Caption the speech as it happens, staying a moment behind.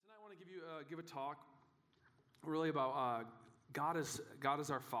give a talk really about God is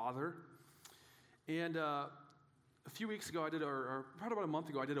our Father. And a few weeks ago, or probably about a month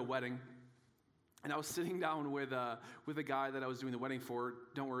ago, I did a wedding. And I was sitting down with a guy that I was doing the wedding for.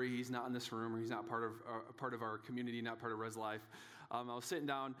 Don't worry, he's not in this room, or he's not part of our community, not part of Res Life. I was sitting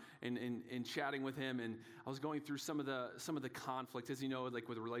down and chatting with him, and I was going through some of the conflict, as you know, like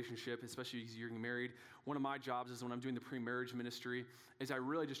with a relationship, especially as you're getting married. One of my jobs is when I'm doing the pre-marriage ministry, is I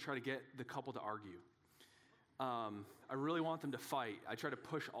really just try to get the couple to argue. I really want them to fight. I try to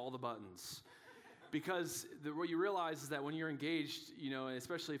push all the buttons. Because what you realize is that when you're engaged, and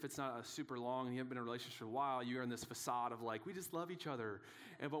especially if it's not a super long and you haven't been in a relationship for a while, you're in this facade of like, we just love each other.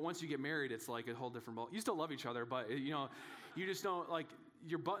 But once you get married, it's like a whole different ball. You still love each other, but you just don't, like,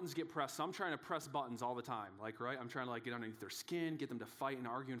 your buttons get pressed. So I'm trying to press buttons all the time, right? I'm trying to get underneath their skin, get them to fight and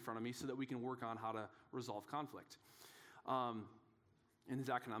argue in front of me so that we can work on how to resolve conflict. And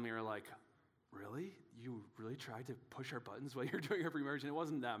Zach and I are like, really? You really tried to push our buttons while you're doing our pre-marriage? And it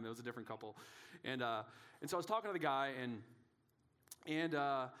wasn't them. It was a different couple. And so I was talking to the guy, and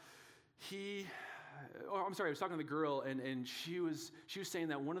I was talking to the girl, and she was saying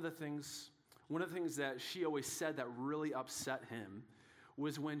that one of the things that she always said that really upset him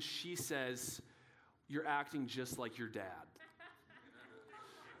was when she says, "You're acting just like your dad."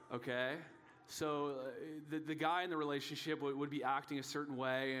 Okay? So the guy in the relationship would be acting a certain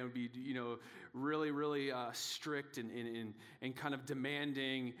way and would be, really, really strict and kind of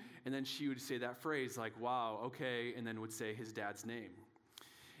demanding. And then she would say that phrase like, "Wow, okay," and then would say his dad's name.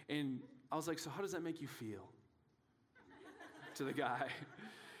 And I was like, "So how does that make you feel?" to the guy.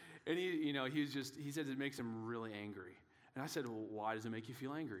 And he says it makes him really angry. And I said, "Well, why does it make you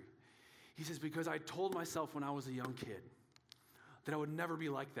feel angry?" He says, "Because I told myself when I was a young kid that I would never be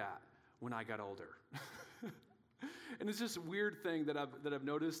like that when I got older." And it's just a weird thing that I've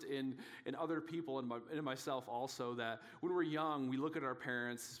noticed in other people and in myself also, that when we're young, we look at our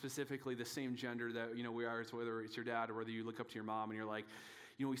parents, specifically the same gender that we are, so whether it's your dad or whether you look up to your mom and you're like,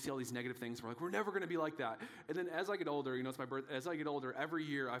 we see all these negative things. We're like, we're never going to be like that. And then as I get older, it's my birth. As I get older, every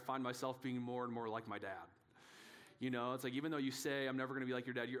year I find myself being more and more like my dad. It's like, even though you say I'm never going to be like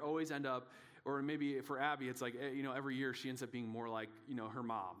your dad, you always end up, or maybe for Abby, it's like, every year she ends up being more like, her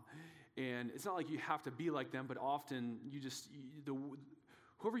mom. And it's not like you have to be like them, but often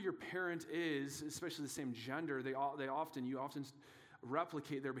whoever your parent is, especially the same gender, you often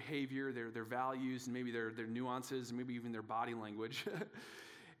replicate their behavior, their values, and maybe their nuances, and maybe even their body language.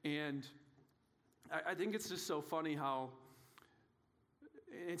 And I think it's just so funny how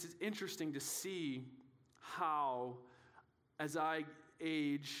it's interesting to see how, as I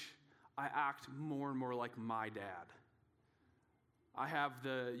age, I act more and more like my dad. I have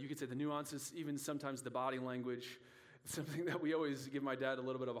you could say the nuances, even sometimes the body language. Something that we always give my dad a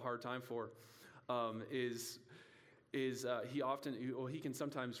little bit of a hard time for is he can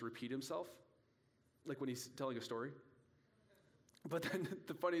sometimes repeat himself, like when he's telling a story. But then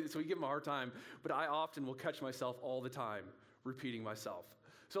so we give him a hard time, but I often will catch myself all the time repeating myself.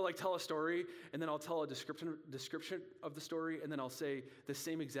 So like tell a story, and then I'll tell a description of the story, and then I'll say the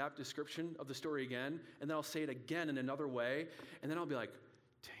same exact description of the story again, and then I'll say it again in another way, and then I'll be like,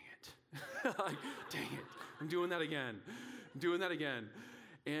 dang it. Like, dang it. I'm doing that again.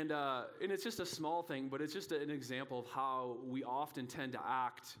 And it's just a small thing, but it's just an example of how we often tend to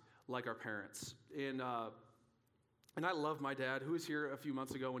act like our parents. And I love my dad, who was here a few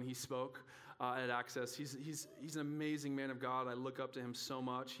months ago when he spoke at Access. He's an amazing man of God. I look up to him so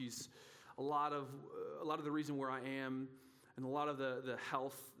much. He's a lot of the reason where I am, and a lot of the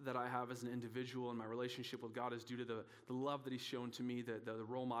health that I have as an individual and my relationship with God is due to the love that he's shown to me, the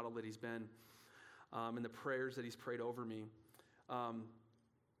role model that he's been, and the prayers that he's prayed over me.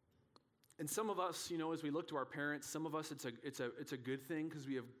 And some of us, as we look to our parents, some of us it's a good thing because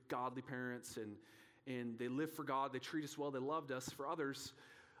we have godly parents and they live for God, they treat us well, they loved us. For others,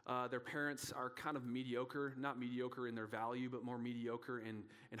 their parents are kind of mediocre, not mediocre in their value, but more mediocre in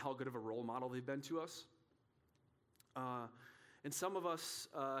how good of a role model they've been to us. And some of us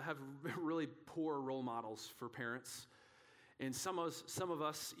have really poor role models for parents. And some of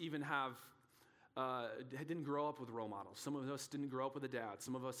us even didn't grow up with role models. Some of us didn't grow up with a dad.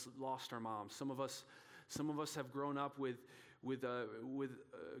 Some of us lost our moms. Some of us have grown up with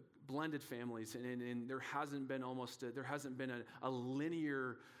blended families, and there hasn't been a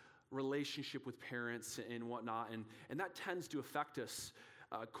linear relationship with parents and whatnot, and that tends to affect us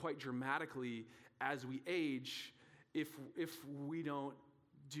quite dramatically as we age if we don't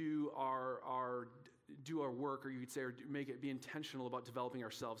do our work, or you could say, or be intentional about developing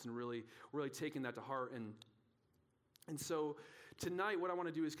ourselves and really taking that to heart. And so tonight what I want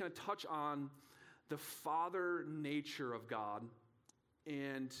to do is kind of touch on the Father nature of God.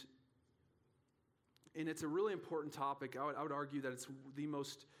 And it's a really important topic. I would argue that it's one of the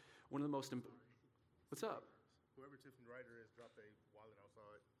most What's up? Whoever Tiffany Ryder is dropped a wallet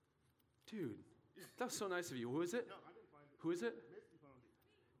outside. Dude, that was so nice of you. Who is it? No, I didn't find it. Who is it? Misty found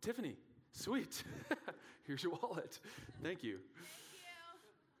it. Tiffany. Sweet. Here's your wallet. Thank you.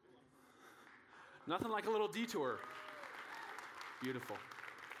 Nothing like a little detour. Beautiful.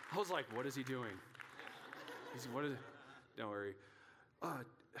 I was like, what is he doing? Don't worry.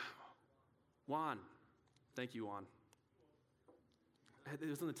 Juan. Thank you, Juan. It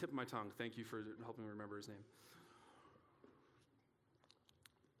was on the tip of my tongue. Thank you for helping me remember his name.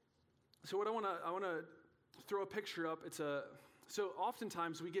 So what I want to throw a picture up. So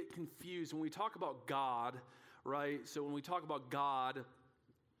oftentimes we get confused when we talk about God, right? So when we talk about God,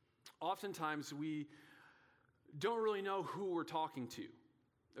 oftentimes we don't really know who we're talking to,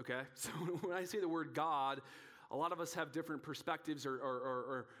 okay? So when I say the word God, a lot of us have different perspectives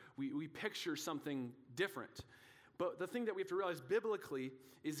or we picture something different. But the thing that we have to realize biblically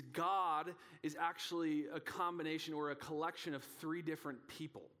is God is actually a combination or a collection of three different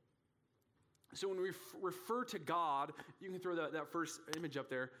people. So when we refer to God, you can throw that first image up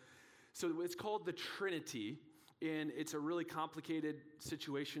there. So it's called the Trinity, and it's a really complicated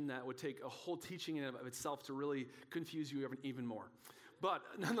situation that would take a whole teaching in and of itself to really confuse you even more. But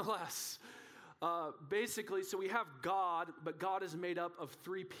nonetheless, basically, so we have God, but God is made up of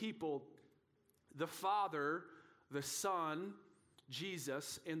three people: the Father, the Son,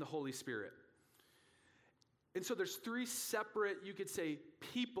 Jesus, and the Holy Spirit. And so there's three separate, you could say,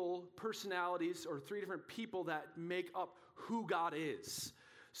 people, personalities, or three different people that make up who God is.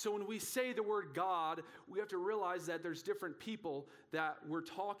 So when we say the word God, we have to realize that there's different people that we're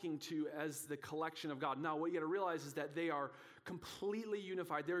talking to as the collection of God. Now, what you got to realize is that they are completely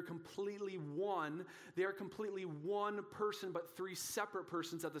unified. They're completely one. They are completely one person, but three separate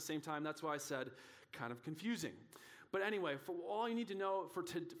persons at the same time. That's why I said kind of confusing. But anyway, for all you need to know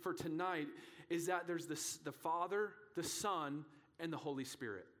for tonight is that there's the Father, the Son, and the Holy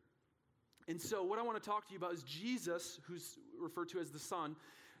Spirit. And so what I want to talk to you about is Jesus, who's referred to as the Son.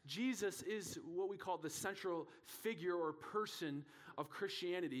 Jesus is what we call the central figure or person of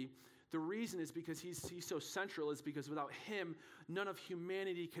Christianity. The reason is because he's so central is because without him, none of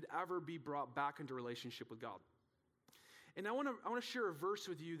humanity could ever be brought back into relationship with God. And I want to share a verse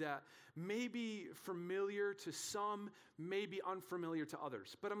with you that may be familiar to some, may be unfamiliar to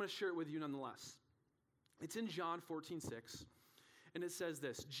others, but I'm going to share it with you nonetheless. It's in John 14:6, and it says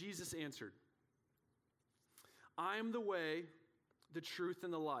this: Jesus answered, "I am the way, the truth,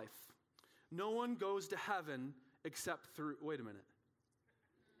 and the life. No one goes to heaven except through..." Wait a minute.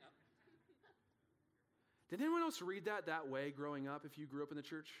 Did anyone else read that way growing up if you grew up in the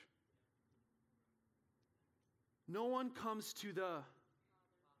church? No one comes to the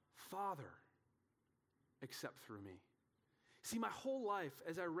Father except through me. See, my whole life,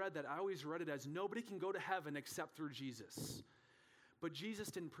 as I read that, I always read it as nobody can go to heaven except through Jesus. But Jesus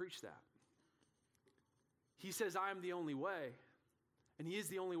didn't preach that. He says, I am the only way, and he is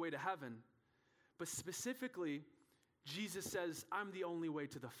the only way to heaven. But specifically, Jesus says, I'm the only way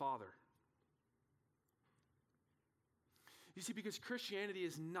to the Father. You see, because Christianity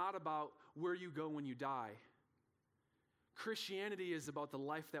is not about where you go when you die. Christianity is about the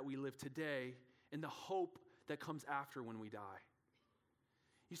life that we live today and the hope that comes after when we die.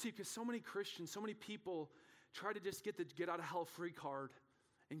 You see, because so many Christians, so many people try to just get the get out of hell free card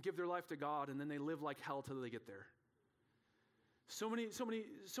and give their life to God, and then they live like hell till they get there. So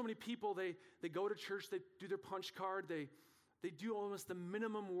many people, they go to church, they do their punch card, they do almost the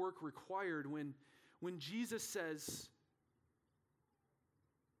minimum work required when Jesus says,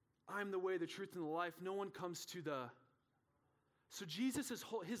 I'm the way, the truth, and the life. No one comes to the... So Jesus'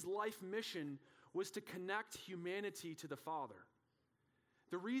 his life mission was to connect humanity to the Father.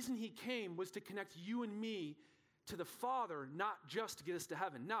 The reason he came was to connect you and me to the Father, not just to get us to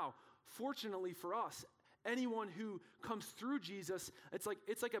heaven. Now, fortunately for us, anyone who comes through Jesus, it's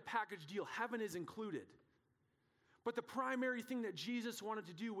like a package deal. Heaven is included. But the primary thing that Jesus wanted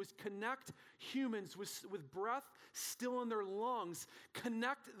to do was connect humans with breath still in their lungs,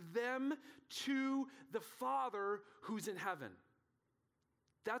 connect them to the Father who's in heaven.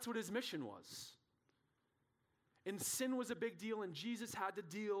 That's what his mission was. And sin was a big deal, and Jesus had to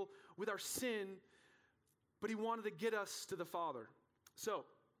deal with our sin, but he wanted to get us to the Father. So,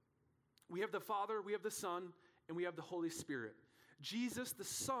 we have the Father, we have the Son, and we have the Holy Spirit. Jesus, the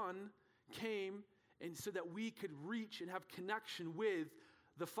Son, came and so that we could reach and have connection with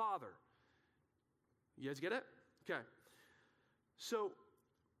the Father. You guys get it? Okay. So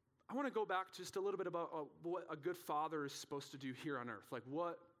I want to go back just a little bit about what a good father is supposed to do here on earth. Like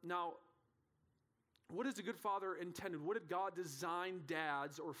what is a good father intended? What did God design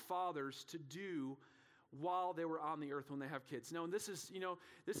dads or fathers to do while they were on the earth when they have kids? Now, and this is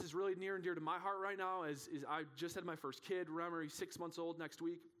really near and dear to my heart right now, as I just had my first kid. Remember, he's 6 months old next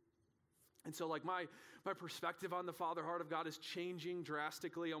week. And so like my perspective on the father heart of God is changing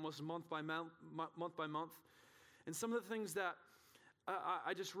drastically, almost month by month. And some of the things that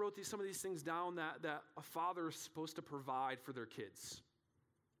I just wrote some of these things down that a father is supposed to provide for their kids,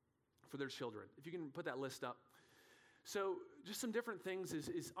 for their children. If you can put that list up. So just some different things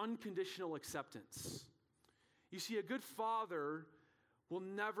is unconditional acceptance. You see, a good father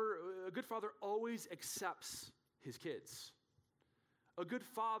always accepts his kids. A good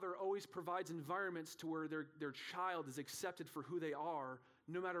father always provides environments to where their child is accepted for who they are,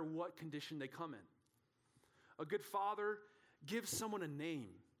 no matter what condition they come in. A good father gives someone a name.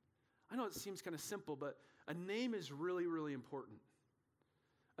 I know it seems kind of simple, but a name is really, really important.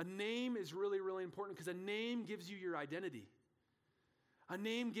 A name is really, really important because a name gives you your identity. A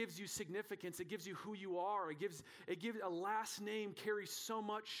name gives you significance. It gives you who you are. A last name carries so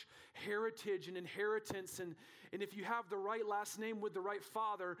much heritage and inheritance. And if you have the right last name with the right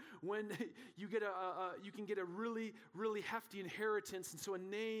father, when you can get a really, really hefty inheritance. And so a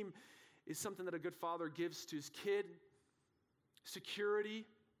name is something that a good father gives to his kid. Security,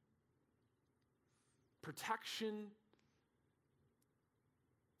 protection,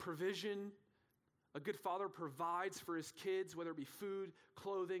 provision. A good father provides for his kids, whether it be food,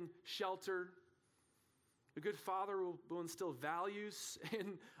 clothing, shelter. A good father will instill values,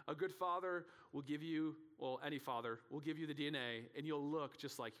 and a good father will give you, any father will give you the DNA, and you'll look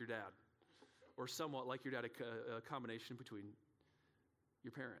just like your dad, or somewhat like your dad, a combination between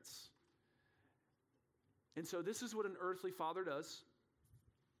your parents. And so this is what an earthly father does.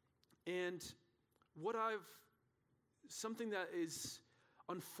 And something that is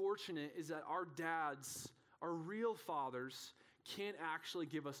unfortunate is that our dads, our real fathers, can't actually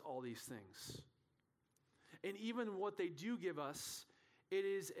give us all these things. And even what they do give us, it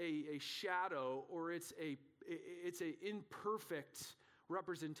is a shadow, or it's an imperfect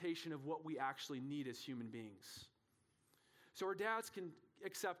representation of what we actually need as human beings. So our dads can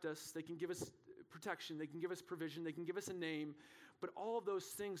accept us, they can give us protection, they can give us provision, they can give us a name, but all of those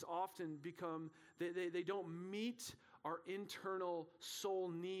things often they don't meet our internal soul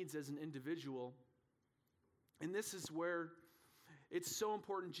needs as an individual. And this is where it's so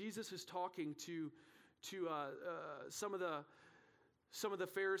important. Jesus is talking to some of the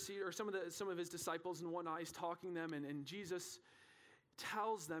Pharisees, or some of his disciples and whatnot. He's talking to them, and Jesus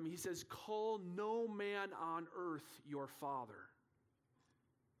tells them, he says, "Call no man on earth your father."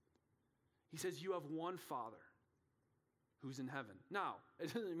 He says, "You have one Father who's in heaven." Now,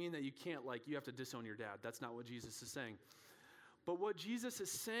 it doesn't mean that you have to disown your dad. That's not what Jesus is saying. But what Jesus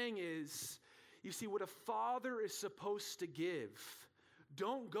is saying is, you see, what a father is supposed to give,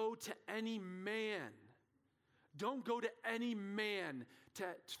 don't go to any man. Don't go to any man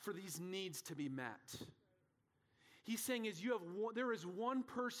for these needs to be met. He's saying there is one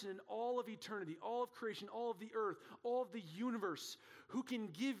person in all of eternity, all of creation, all of the earth, all of the universe, who can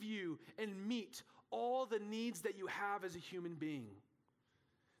give you and meet all the needs that you have as a human being.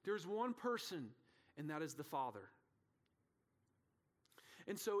 There's one person, and that is the Father.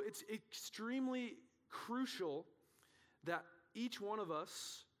 And so it's extremely crucial that each one of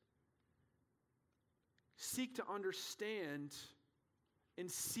us seek to understand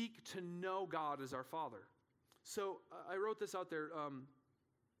and seek to know God as our Father. So I wrote this out there.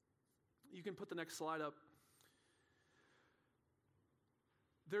 You can put the next slide up.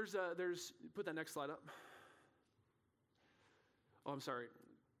 Put that next slide up. Oh, I'm sorry.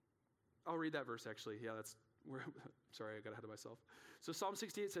 I'll read that verse actually. Yeah, sorry, I got ahead of myself. So Psalm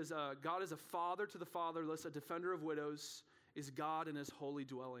 68 says, God is a father to the fatherless, a defender of widows, is God in his holy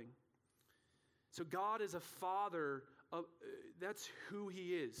dwelling. So God is a father. That's who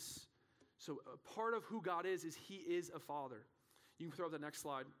he is. So a part of who God is he is a father. You can throw up the next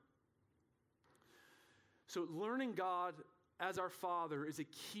slide. So learning God as our Father is a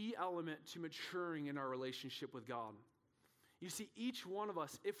key element to maturing in our relationship with God. You see, each one of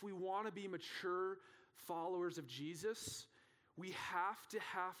us, if we want to be mature followers of Jesus, we have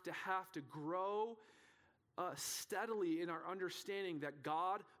to grow steadily in our understanding that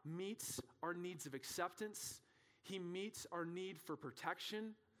God meets our needs of acceptance. He meets our need for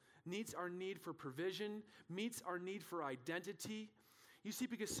protection, meets our need for provision, meets our need for identity. You see,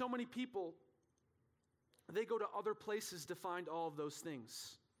 because so many people, they go to other places to find all of those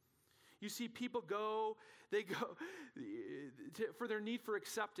things. You see, people for their need for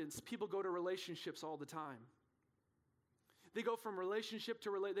acceptance, people go to relationships all the time. They go from relationship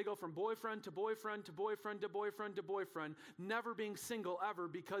to they go from boyfriend to boyfriend to boyfriend to boyfriend to boyfriend, never being single ever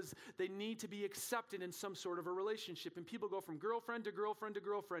because they need to be accepted in some sort of a relationship. And people go from girlfriend to girlfriend to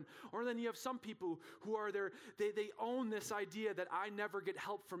girlfriend. Or then you have some people who are there, they own this idea that I never get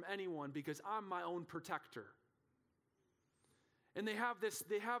help from anyone because I'm my own protector. And they have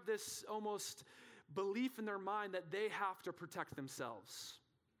this almost belief in their mind that they have to protect themselves.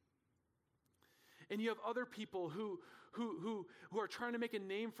 And you have other people who are trying to make a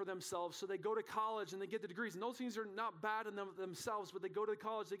name for themselves, so they go to college and they get the degrees. And those things are not bad in themselves, but they go to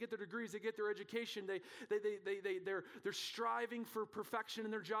college, they get their degrees, they get their education, they're striving for perfection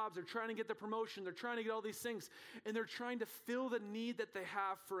in their jobs, they're trying to get the promotion, they're trying to get all these things, and they're trying to fill the need that they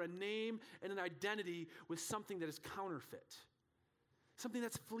have for a name and an identity with something that is counterfeit, something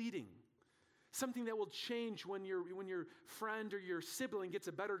that's fleeting. Something that will change when your friend or your sibling gets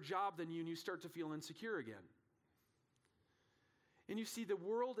a better job than you and you start to feel insecure again. And you see, the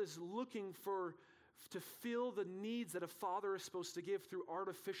world is looking to fill the needs that a father is supposed to give through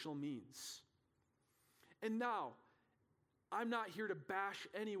artificial means. And now, I'm not here to bash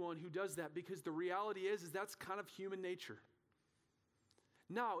anyone who does that, because the reality is that's kind of human nature.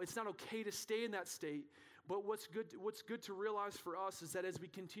 Now, it's not okay to stay in that state, but what's good to realize for us is that as we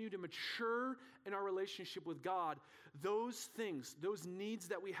continue to mature in our relationship with God, those things, those needs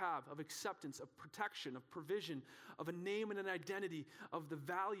that we have of acceptance, of protection, of provision, of a name and an identity, of the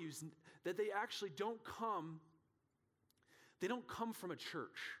values, that they actually don't come from a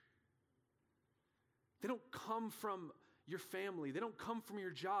church. They don't come from your family. They don't come from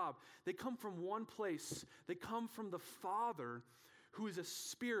your job. They come from one place. They come from the Father, who is a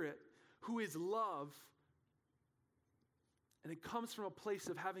spirit, who is love, and it comes from a place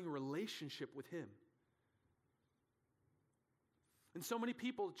of having a relationship with Him. And so many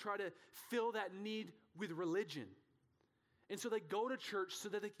people try to fill that need with religion. And so they go to church so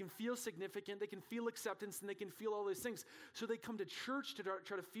that they can feel significant, they can feel acceptance, and they can feel all these things. So they come to church to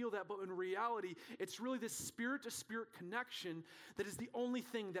try to feel that, but in reality, it's really this spirit-to-spirit connection that is the only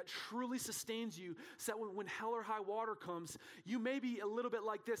thing that truly sustains you, so that when hell or high water comes, you may be a little bit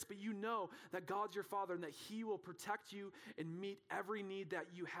like this, but you know that God's your Father and that He will protect you and meet every need that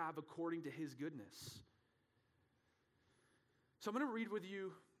you have according to His goodness. So I'm going to read with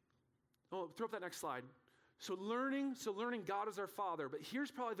you, throw up that next slide. So learning God as our Father, but here's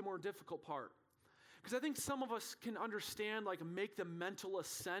probably the more difficult part. Because I think some of us can understand, make the mental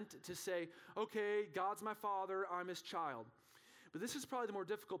assent to say, okay, God's my Father, I'm His child. But this is probably the more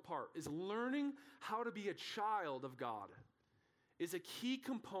difficult part, is learning how to be a child of God is a key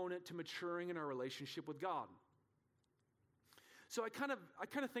component to maturing in our relationship with God. So I kind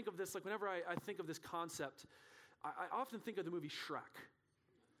of think of this, whenever I think of this concept, I often think of the movie Shrek,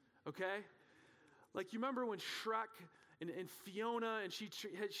 okay? You remember when Shrek and Fiona, and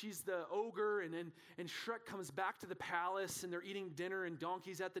she's the ogre, and Shrek comes back to the palace, and they're eating dinner, and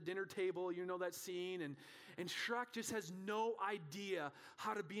Donkey's at the dinner table. You know that scene. And Shrek just has no idea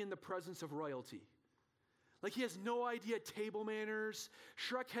how to be in the presence of royalty. He has no idea table manners.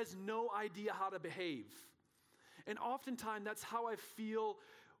 Shrek has no idea how to behave. And oftentimes, that's how I feel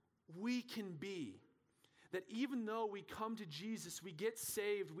we can be. That even though we come to Jesus, we get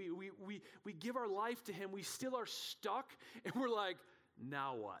saved, we give our life to Him, we still are stuck, and we're like,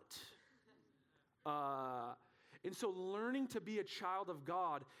 now what? And so learning to be a child of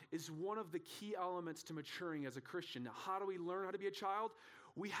God is one of the key elements to maturing as a Christian. Now, how do we learn how to be a child?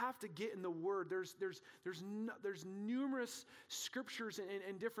 We have to get in the Word. There's numerous scriptures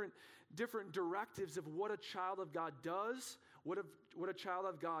and different directives of what a child of God does, what a child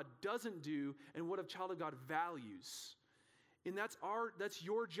of God doesn't do, and what a child of God values. And that's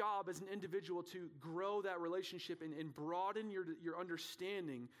your job as an individual, to grow that relationship and broaden your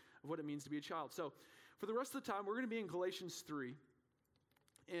understanding of what it means to be a child. So for the rest of the time, we're going to be in Galatians 3.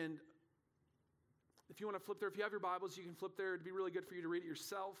 And if you want to flip there, if you have your Bibles, you can flip there. It'd be really good for you to read it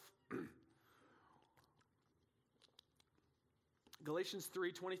yourself. Galatians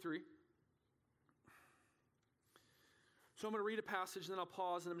 3:23. So I'm going to read a passage, and then I'll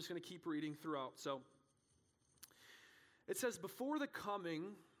pause, and I'm just going to keep reading throughout. So it says, before the coming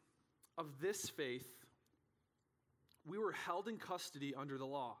of this faith, we were held in custody under the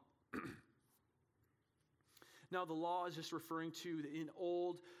law. Now, the law is just referring to an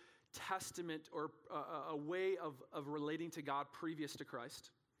Old Testament or a way of relating to God previous to Christ.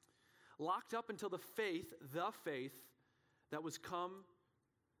 Locked up until the faith that was come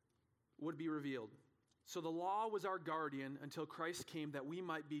would be revealed. So the law was our guardian until Christ came that we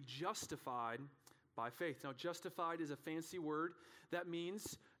might be justified by faith. Now, justified is a fancy word that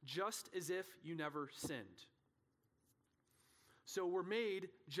means just as if you never sinned. So we're made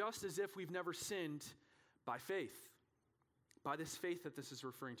just as if we've never sinned by faith, by this faith that this is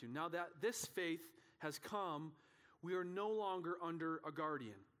referring to. Now that this faith has come, we are no longer under a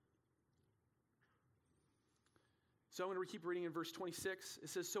guardian. So I'm going to keep reading in verse 26. It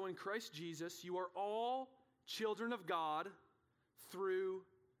says, so in Christ Jesus, you are all children of God through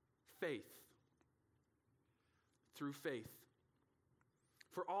faith. Through faith.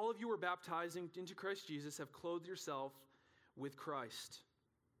 For all of you who are baptized into Christ Jesus have clothed yourself with Christ.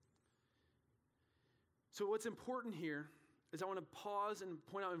 So what's important here is I want to pause and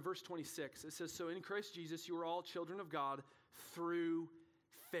point out in verse 26. It says, so in Christ Jesus, you are all children of God through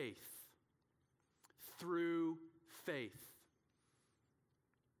faith. Through faith.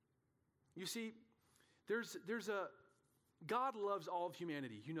 You see, there's a God loves all of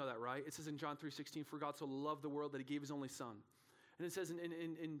humanity. You know that, right? It says in John 3:16, for God so loved the world that he gave his only son. And it says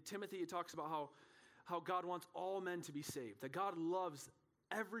in Timothy, it talks about how God wants all men to be saved. That God loves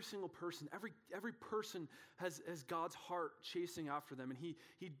every single person. Every person has God's heart chasing after them. And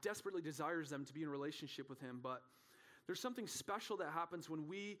he desperately desires them to be in a relationship with him. But there's something special that happens when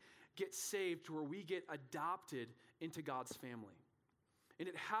we get saved, where we get adopted into God's family. And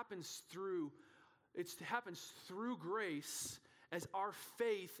it happens through grace as our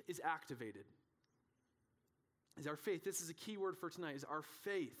faith is activated. As our faith, this is a key word for tonight, is our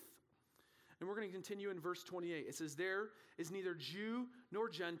faith. And we're going to continue in verse 28. It says, there is neither Jew nor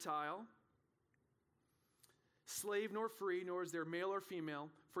Gentile, slave nor free, nor is there male or female,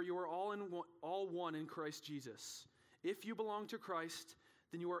 for you are all one in Christ Jesus. If you belong to Christ,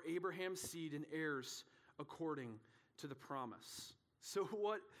 then you are Abraham's seed and heirs according to the promise. So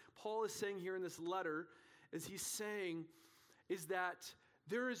what Paul is saying here in this letter is he's saying is that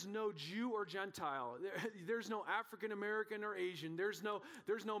there is no Jew or Gentile. There's no African American or Asian. There's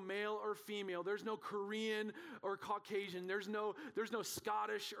no male or female. There's no Korean or Caucasian. There's no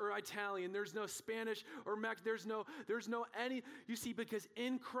Scottish or Italian. There's no Spanish or Mexican. There's no any. You see, because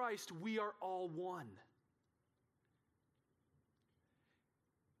in Christ we are all one.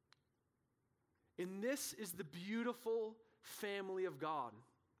 And this is the beautiful family of God,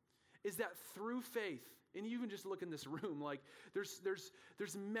 is that through faith, and you can just look in this room, like there's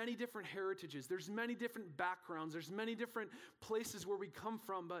many different heritages, there's many different backgrounds, there's many different places where we come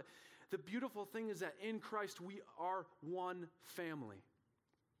from, but the beautiful thing is that in Christ we are one family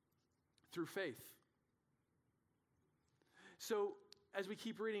through faith. So as we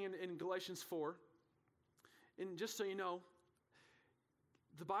keep reading in Galatians 4, and just so you know,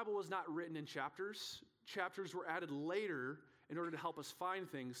 the Bible was not written in chapters. Chapters were added later in order to help us find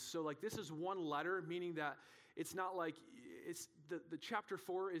things. So like this is one letter, meaning that it's not like, it's the chapter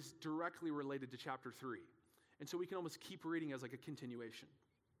 4 is directly related to chapter 3. And so we can almost keep reading as like a continuation.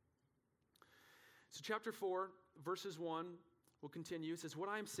 So chapter 4, verses 1, will continue. It says, what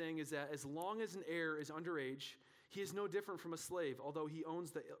I am saying is that as long as an heir is underage, he is no different from a slave, although he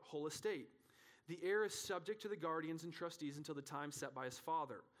owns the whole estate. The heir is subject to the guardians and trustees until the time set by his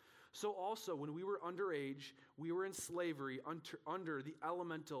father. So also, when we were underage, we were in slavery under the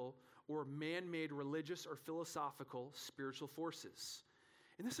elemental or man-made religious or philosophical spiritual forces.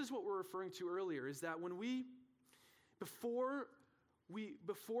 And this is what we're referring to earlier, is that when before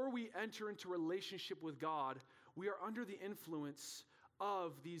we enter into relationship with God, we are under the influence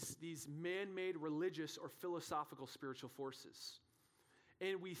of these man-made religious or philosophical spiritual forces.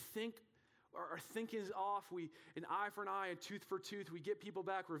 And we think, our thinking is off. An eye for an eye, a tooth for tooth. We get people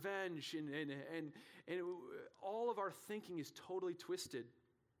back, revenge, and all of our thinking is totally twisted.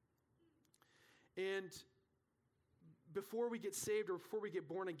 And before we get saved or before we get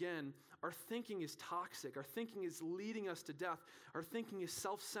born again, our thinking is toxic. Our thinking is leading us to death. Our thinking is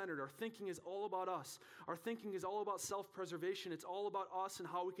self-centered. Our thinking is all about us. Our thinking is all about self-preservation. It's all about us and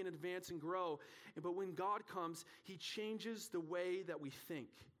how we can advance and grow. But when God comes, he changes the way that we think.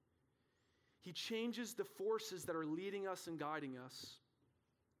 He changes the forces that are leading us and guiding us.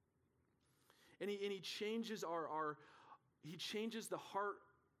 And he changes he changes the heart.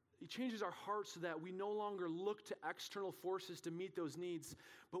 He changes our hearts so that we no longer look to external forces to meet those needs,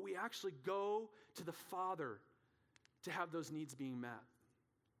 but we actually go to the Father to have those needs being met.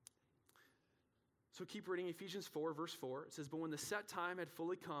 So keep reading Ephesians 4, verse 4. It says, but when the set time had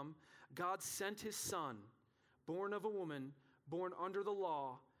fully come, God sent his Son, born of a woman, born under the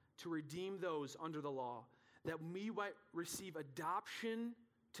law, to redeem those under the law, that we might receive adoption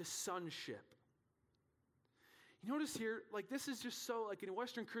to sonship. You notice here, like this is just so, like in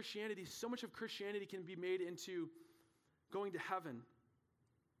Western Christianity, so much of Christianity can be made into going to heaven.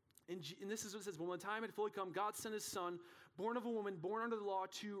 And this is what it says, when the time had fully come, God sent his son, born of a woman, born under the law,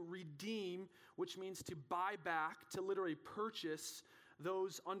 to redeem, which means to buy back, to literally purchase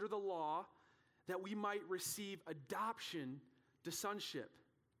those under the law, that we might receive adoption to sonship.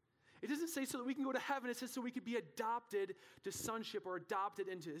 It doesn't say so that we can go to heaven. It says so we could be adopted to sonship or adopted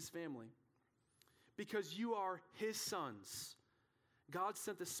into his family. Because you are his sons. God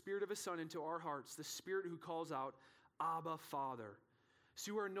sent the Spirit of his Son into our hearts, the Spirit who calls out, Abba, Father.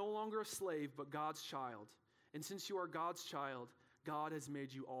 So you are no longer a slave, but God's child. And since you are God's child, God has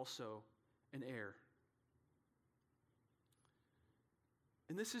made you also an heir.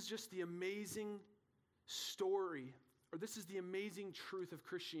 And this is just the amazing story, or this is the amazing truth of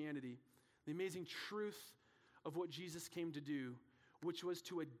Christianity, the amazing truth of what Jesus came to do, which was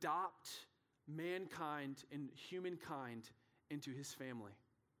to adopt mankind and humankind into his family.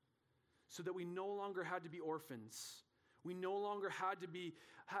 So that we no longer had to be orphans. We no longer had to be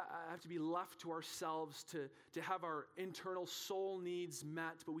have to be left to ourselves to have our internal soul needs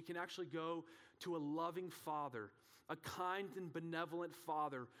met, but we can actually go to a loving Father, a kind and benevolent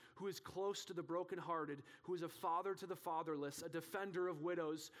Father who is close to the brokenhearted, who is a father to the fatherless, a defender of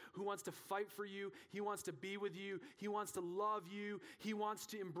widows, who wants to fight for you. He wants to be with you. He wants to love you. He wants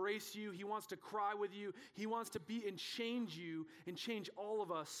to embrace you. He wants to cry with you. He wants to be and change you and change all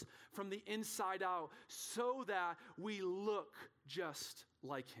of us from the inside out so that we look just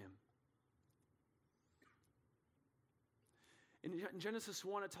like him. In Genesis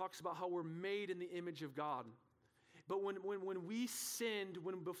 1, it talks about how we're made in the image of God. But when we sinned,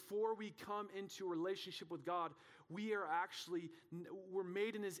 before we come into a relationship with God, we're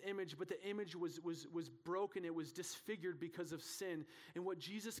made in his image, but the image was broken. It was disfigured because of sin. And what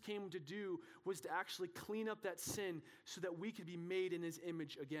Jesus came to do was to actually clean up that sin so that we could be made in his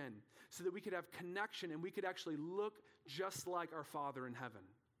image again, so that we could have connection and we could actually look just like our Father in heaven.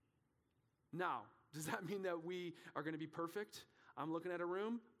 Now, does that mean that we are going to be perfect? I'm looking at a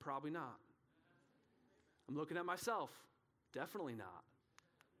room? Probably not. I'm looking at myself. Definitely not.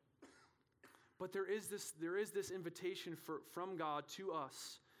 But there is this invitation from God to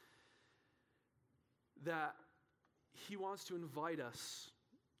us that he wants to invite us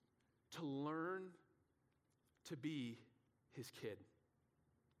to learn to be his kid.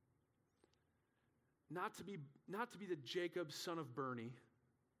 Not to be the Jacob, son of Bernie,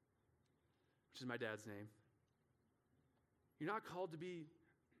 which is my dad's name. You're not called to be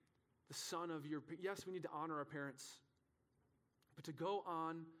the son of your... Yes, we need to honor our parents, but to go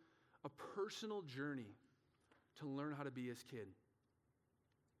on a personal journey to learn how to be his kid.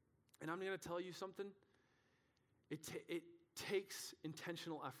 And I'm going to tell you something. It takes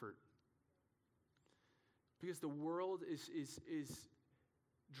intentional effort. Because the world is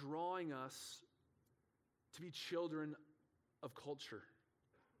drawing us to be children of culture,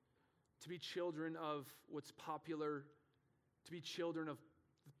 to be children of what's popular, to be children of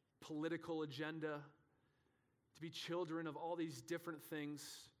political agenda, to be children of all these different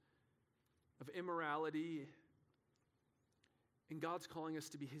things, of immorality. And God's calling us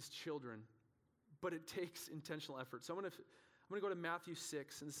to be his children, but it takes intentional effort. So I'm going to go to Matthew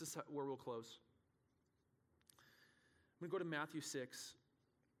 6, and this is where we'll close. I'm going to go to Matthew 6.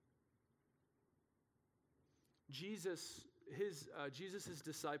 Jesus'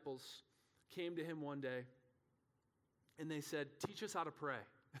 disciples came to him one day, and they said, "Teach us how to pray."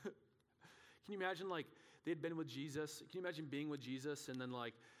 Can you imagine, like, they'd been with Jesus? Can you imagine being with Jesus, and then,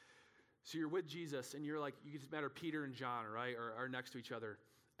 like, so you're with Jesus, and you're like, you just matter Peter and John, right, are next to each other,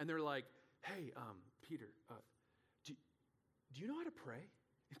 and they're like, "Hey, Peter, do you know how to pray?"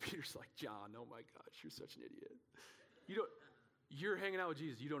 And Peter's like, "John, oh my gosh, you're such an idiot. You're hanging out with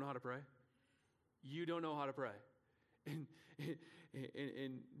Jesus. You don't know how to pray? You don't know how to pray."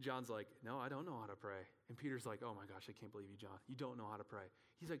 And John's like, "No, I don't know how to pray." And Peter's like, "Oh my gosh, I can't believe you, John. You don't know how to pray."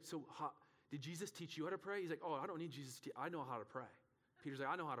 He's like, "So did Jesus teach you how to pray?" He's like, "Oh, I don't need Jesus to teach. I know how to pray." Peter's like,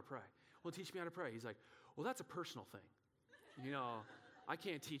 "I know how to pray." "Well, teach me how to pray." He's like, "Well, that's a personal thing. I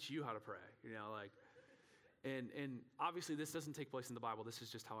can't teach you how to pray." And obviously this doesn't take place in the Bible. This is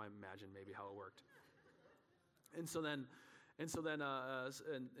just how I imagine maybe how it worked. And then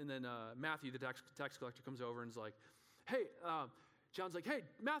Matthew, the tax collector, comes over and is like, "Hey," John's like, "Hey,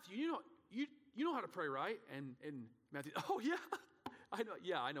 Matthew, you know how to pray, right?" And Matthew, "Oh yeah, I know.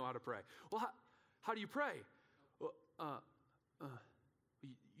 Yeah, I know how to pray." "Well, how do you pray?" "Well,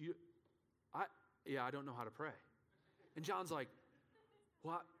 I don't know how to pray." And John's like,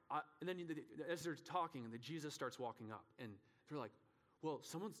 "What?" And then as they're talking, Jesus starts walking up, and they're like, "Well,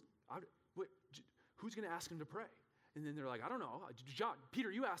 who's going to ask him to pray? And then they're like, I don't know. John, Peter,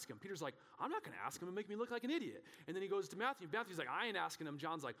 you ask him. Peter's like, I'm not going to ask him and make me look like an idiot. And then he goes to Matthew. Matthew's like, I ain't asking him.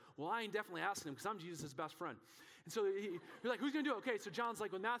 John's like, well, I ain't definitely asking him because I'm Jesus' best friend. And so you're like, who's going to do it? Okay, so John's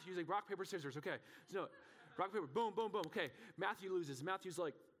like, with Matthew, he's like, rock, paper, scissors. Okay, so rock, paper, boom, boom, boom. Okay, Matthew loses. Matthew's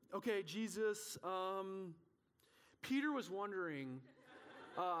like, okay, Jesus, Peter was wondering,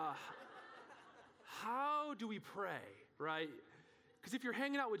 how do we pray, right? Because if you're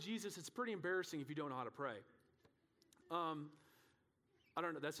hanging out with Jesus, it's pretty embarrassing if you don't know how to pray. I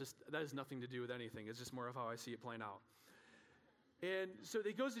don't know, that has nothing to do with anything. It's just more of how I see it playing out. And so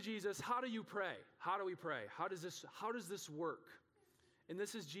he goes to Jesus, how do you pray? How do we pray? How does this work? And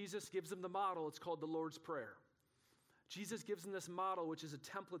this is Jesus gives him the model. It's called the Lord's Prayer. Jesus gives him this model, which is a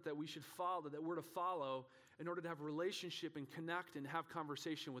template that we should follow, that we're to follow in order to have a relationship and connect and have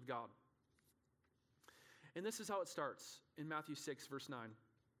conversation with God. And this is how it starts in Matthew 6, verse 9.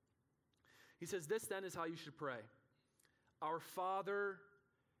 He says, this then is how you should pray. Our Father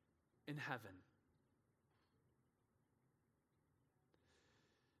in heaven.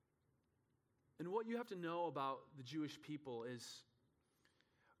 And what you have to know about the Jewish people is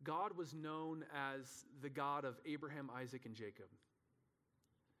God was known as the God of Abraham, Isaac, and Jacob.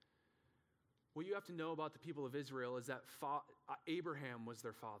 What you have to know about the people of Israel is that Abraham was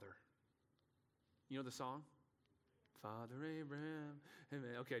their father. You know the song? Father Abraham.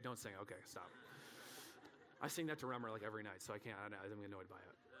 Okay, don't sing. Okay, stop. I sing that to Remmer like every night, so I'm annoyed by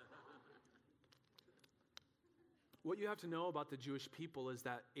it. What you have to know about the Jewish people is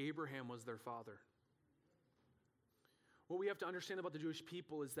that Abraham was their father. What we have to understand about the Jewish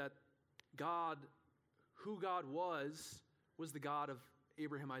people is that God, who God was the God of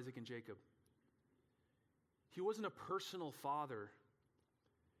Abraham, Isaac, and Jacob. He wasn't a personal father.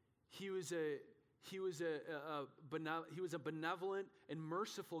 He was a benevolent and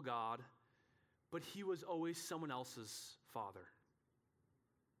merciful God, but he was always someone else's father.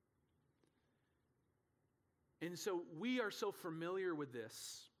 And so we are so familiar with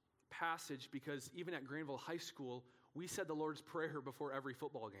this passage because even at Granville High School, we said the Lord's Prayer before every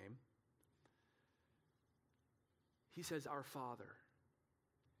football game. He says, our Father.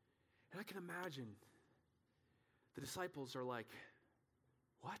 And I can imagine the disciples are like,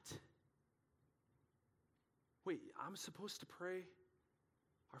 what? Wait, I'm supposed to pray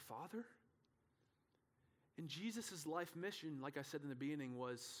our Father? And Jesus' life mission, like I said in the beginning,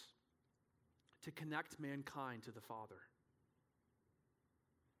 was to connect mankind to the Father.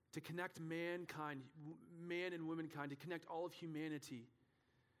 To connect mankind, man and womankind, to connect all of humanity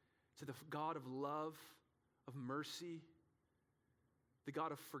to the God of love, of mercy, the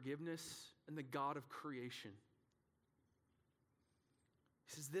God of forgiveness, and the God of creation.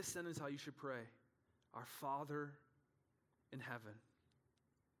 He says, this then is how you should pray. Our Father in heaven.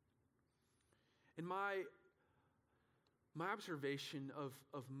 And my observation of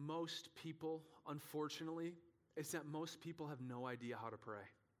most people, unfortunately, is that most people have no idea how to pray.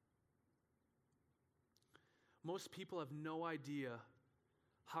 Most people have no idea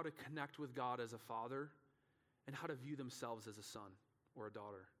how to connect with God as a father and how to view themselves as a son or a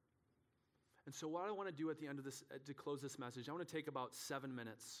daughter. And so what I want to do at the end of this, to close this message, I want to take about 7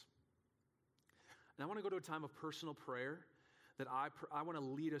 minutes. And I want to go to a time of personal prayer that I want to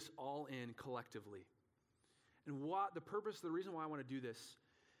lead us all in collectively. And the reason why I want to do this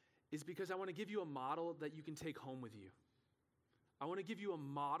is because I want to give you a model that you can take home with you. I want to give you a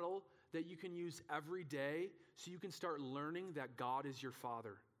model that you can use every day so you can start learning that God is your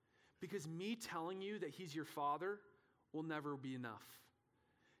Father. Because me telling you that He's your Father will never be enough.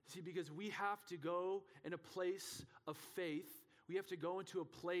 See, because we have to go in a place of faith. We have to go into a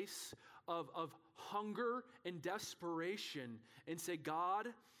place of hunger and desperation and say, God,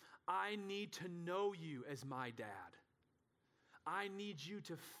 I need to know you as my dad. I need you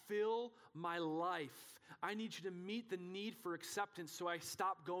to fill my life. I need you to meet the need for acceptance so I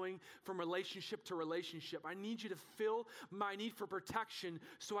stop going from relationship to relationship. I need you to fill my need for protection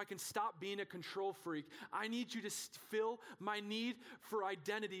so I can stop being a control freak. I need you to fill my need for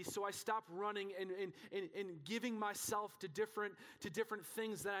identity so I stop running and giving myself to different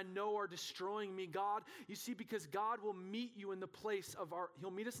things that I know are destroying me. God, you see, because God will meet you in the place of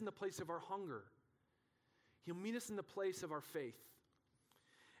He'll meet us in the place of our hunger. He'll meet us in the place of our faith.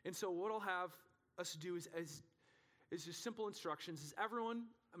 And so what I'll have us do is just simple instructions. I'm going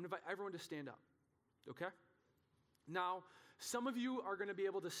to invite everyone to stand up, okay? Now, some of you are going to be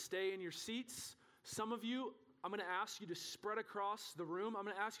able to stay in your seats. Some of you, I'm going to ask you to spread across the room. I'm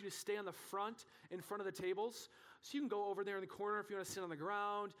going to ask you to stay on the front, in front of the tables. So you can go over there in the corner if you want to sit on the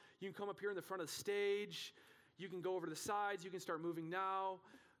ground. You can come up here in the front of the stage. You can go over to the sides. You can start moving now.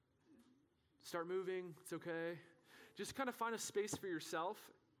 Start moving. It's okay. Just kind of find a space for yourself.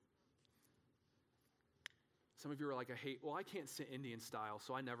 Some of you are like, I can't sit Indian style,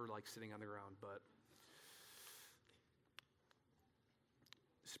 so I never like sitting on the ground, but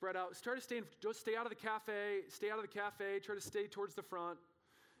spread out. Just stay out of the cafe. Stay out of the cafe. Try to stay towards the front.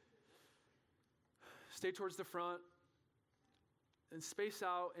 Stay towards the front. And space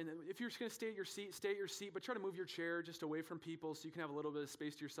out. And if you're just going to stay at your seat, but try to move your chair just away from people so you can have a little bit of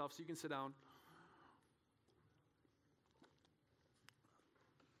space to yourself so you can sit down.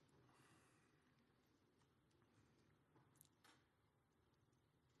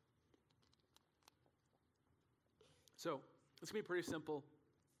 So, it's going to be pretty simple.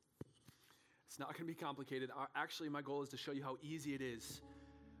 It's not going to be complicated. Actually, my goal is to show you how easy it is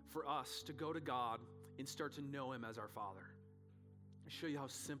for us to go to God and start to know Him as our Father. I show you how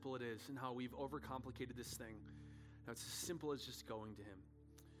simple it is and how we've overcomplicated this thing. Now, it's as simple as just going to Him.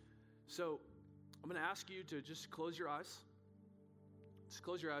 So, I'm going to ask you to just close your eyes. Just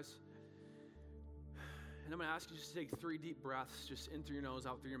close your eyes. And I'm going to ask you just to take 3 deep breaths, just in through your nose,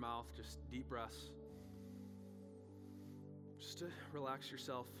 out through your mouth, just deep breaths. Just to relax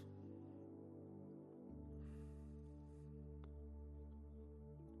yourself.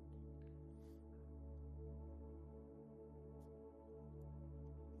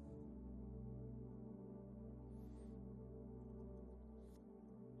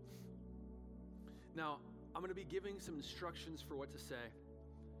 Now, I'm going to be giving some instructions for what to say.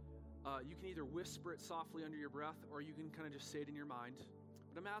 You can either whisper it softly under your breath, or you can kind of just say it in your mind.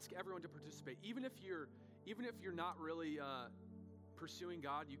 But I'm going to ask everyone to participate. Even if you're not really pursuing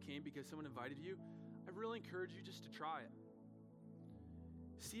God, you came because someone invited you, I really encourage you just to try it.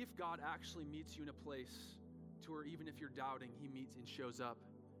 See if God actually meets you in a place to where even if you're doubting, He meets and shows up.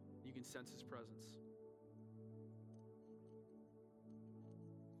 You can sense His presence.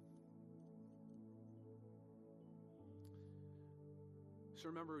 So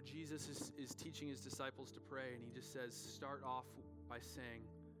remember, Jesus is teaching His disciples to pray, and He just says, start off by saying,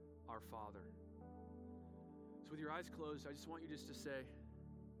 Our Father. So with your eyes closed, I just want you just to say,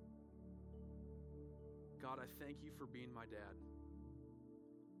 God, I thank You for being my dad.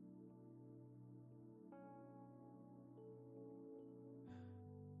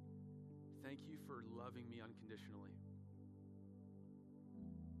 Thank You for loving me unconditionally.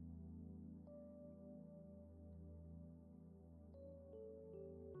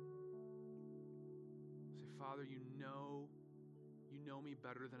 Say, Father, You know me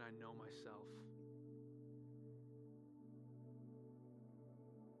better than I know myself.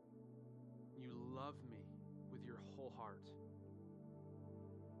 You love me with Your whole heart.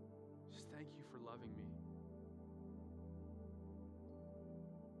 Just thank You for loving me.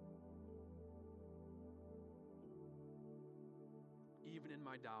 Even in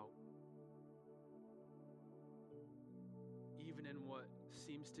my doubt, even in what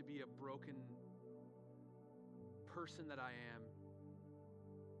seems to be a broken person that I am,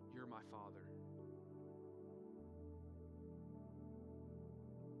 You're my Father.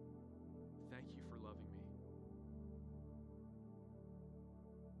 Thank You for loving me.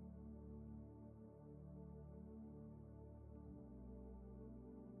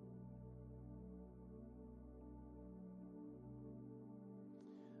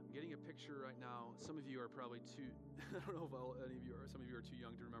 I'm getting a picture right now. Some of you are probably too, I don't know if any of you are, some of you are too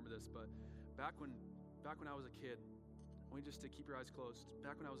young to remember this, but back when I was a kid, just to keep your eyes closed.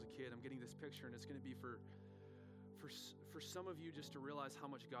 Back when I was a kid, I'm getting this picture, and it's going to be for some of you just to realize how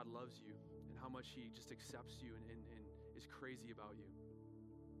much God loves you and how much He just accepts you and is crazy about you.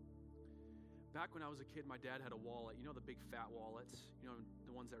 Back when I was a kid, my dad had a wallet. You know the big fat wallets? You know,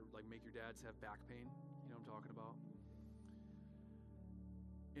 the ones that like make your dads have back pain? You know what I'm talking about?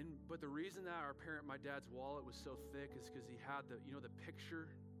 But the reason that my dad's wallet was so thick is because he had the picture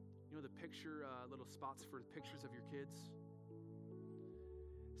little spots for pictures of your kids.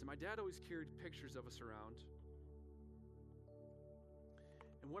 So my dad always carried pictures of us around.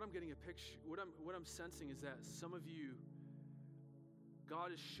 And what I'm getting what I'm sensing is that some of you,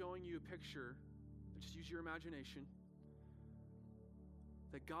 God is showing you a picture. Just use your imagination.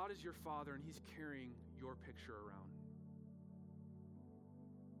 That God is your Father and He's carrying your picture around.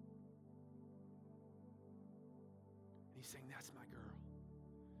 And He's saying, that's my girl.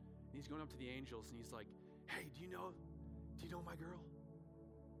 And He's going up to the angels and He's like, hey, do you know my girl?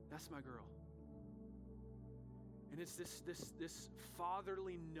 That's my girl. And it's this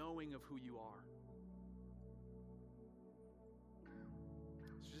fatherly knowing of who you are.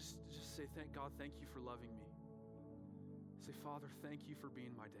 So just say, thank God, thank You for loving me. Say, Father, thank You for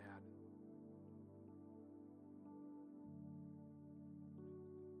being my dad.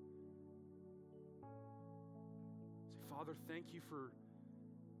 Father, thank you for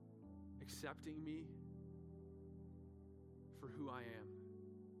accepting me for who I am.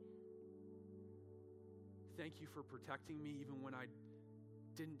 Thank you for protecting me even when I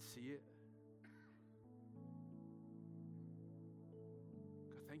didn't see it.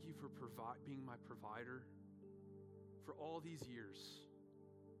 God, thank you for being my provider for all these years.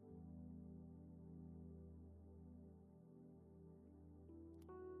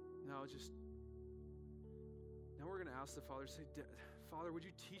 Now we're going to ask the Father, say, Father, would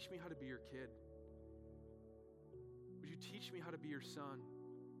you teach me how to be your kid? Would you teach me how to be your son?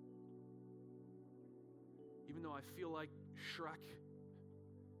 Even though I feel like Shrek,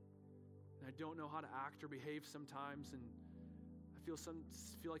 and I don't know how to act or behave sometimes, and I feel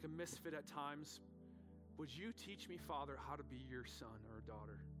like a misfit at times, would you teach me, Father, how to be your son or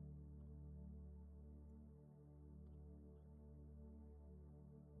daughter?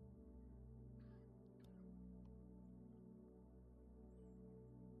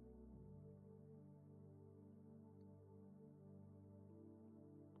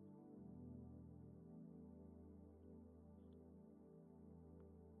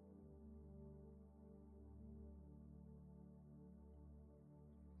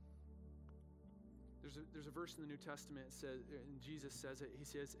 There's a verse in the New Testament, it says, and Jesus says it, he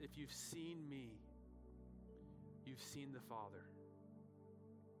says, if you've seen me, you've seen the Father.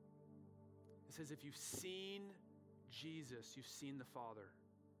 It says, if you've seen Jesus, you've seen the Father.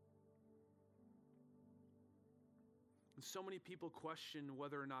 And so many people question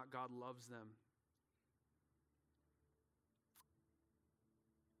whether or not God loves them.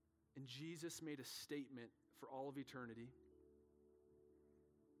 And Jesus made a statement for all of eternity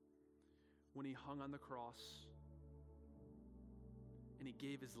when he hung on the cross and he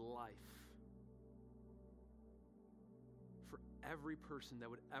gave his life for every person that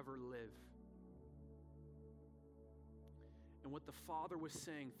would ever live. And what the Father was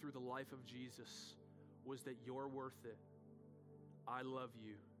saying through the life of Jesus was that you're worth it. I love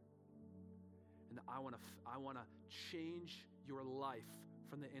you. And I want to change your life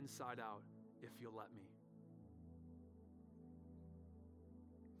from the inside out if you'll let me.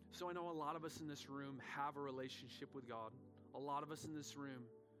 So I know a lot of us in this room have a relationship with God. A lot of us in this room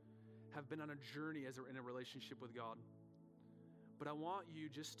have been on a journey in a relationship with God. But I want you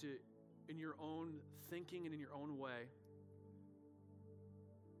just to, in your own thinking and in your own way,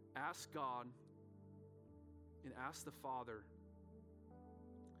 ask God and ask the Father,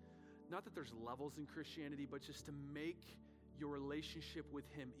 not that there's levels in Christianity, but just to make your relationship with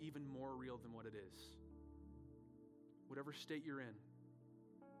him even more real than what it is. Whatever state you're in,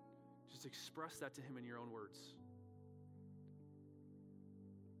 just express that to him in your own words.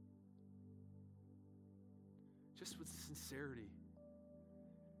 Just with sincerity.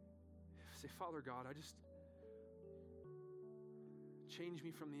 Say, Father God, I just change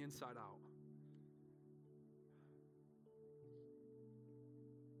me from the inside out.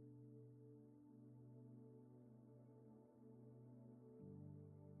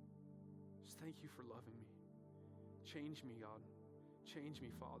 Just thank you for loving me. Change me, God. Change me,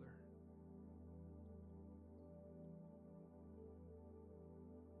 Father.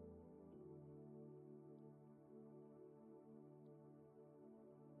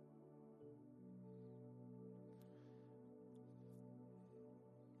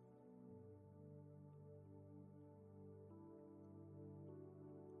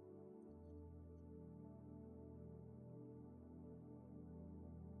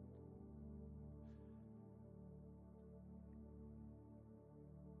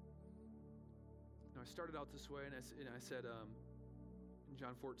 I started out this way, and I said, in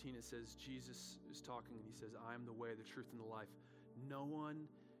John 14, it says, Jesus is talking, and he says, I am the way, the truth, and the life. No one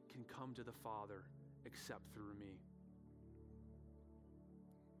can come to the Father except through me.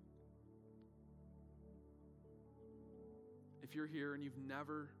 If you're here and you've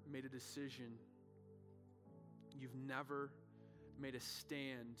never made a decision, you've never made a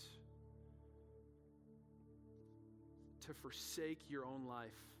stand to forsake your own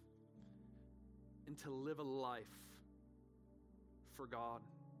life, and to live a life for God,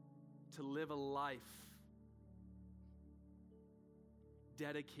 to live a life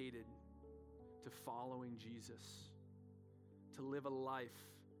dedicated to following Jesus, to live a life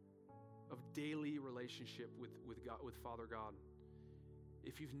of daily relationship with God, with Father God.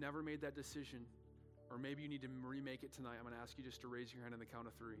 If you've never made that decision, or maybe you need to remake it tonight, I'm going to ask you just to raise your hand on the count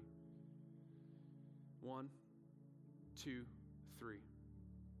of 3. 1, 2, 3.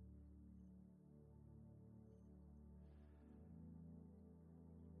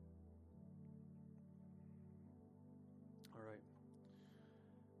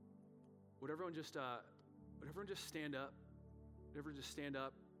 Would everyone just Would everyone just stand up? Would everyone just stand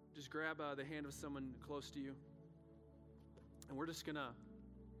up? Just grab the hand of someone close to you. And we're just gonna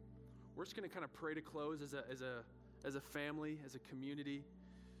kind of pray to close as a family, as a community.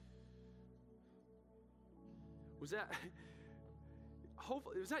 Was that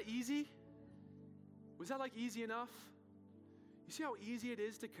easy? Was that like easy enough? You see how easy it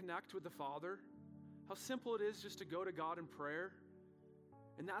is to connect with the Father? How simple it is just to go to God in prayer?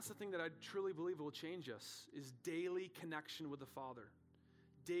 And that's the thing that I truly believe will change us, is daily connection with the Father.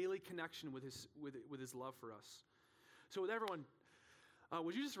 Daily connection with his love for us. So with everyone,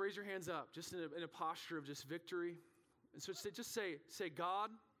 would you just raise your hands up, just in a posture of just victory? And so just say, God,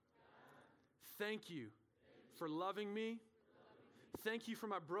 thank you for loving me. Thank you for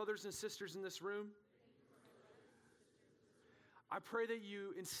my brothers and sisters in this room. I pray that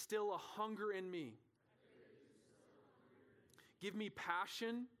you instill a hunger in me. Give me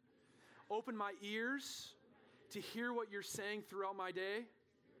passion. Open my ears to hear what you're saying throughout my day.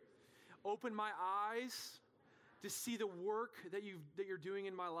 Open my eyes to see the work that you're doing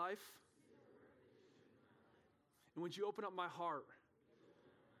in my life. And would you open up my heart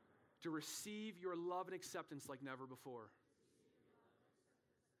to receive your love and acceptance like never before?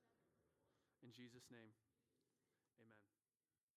 In Jesus' name, amen.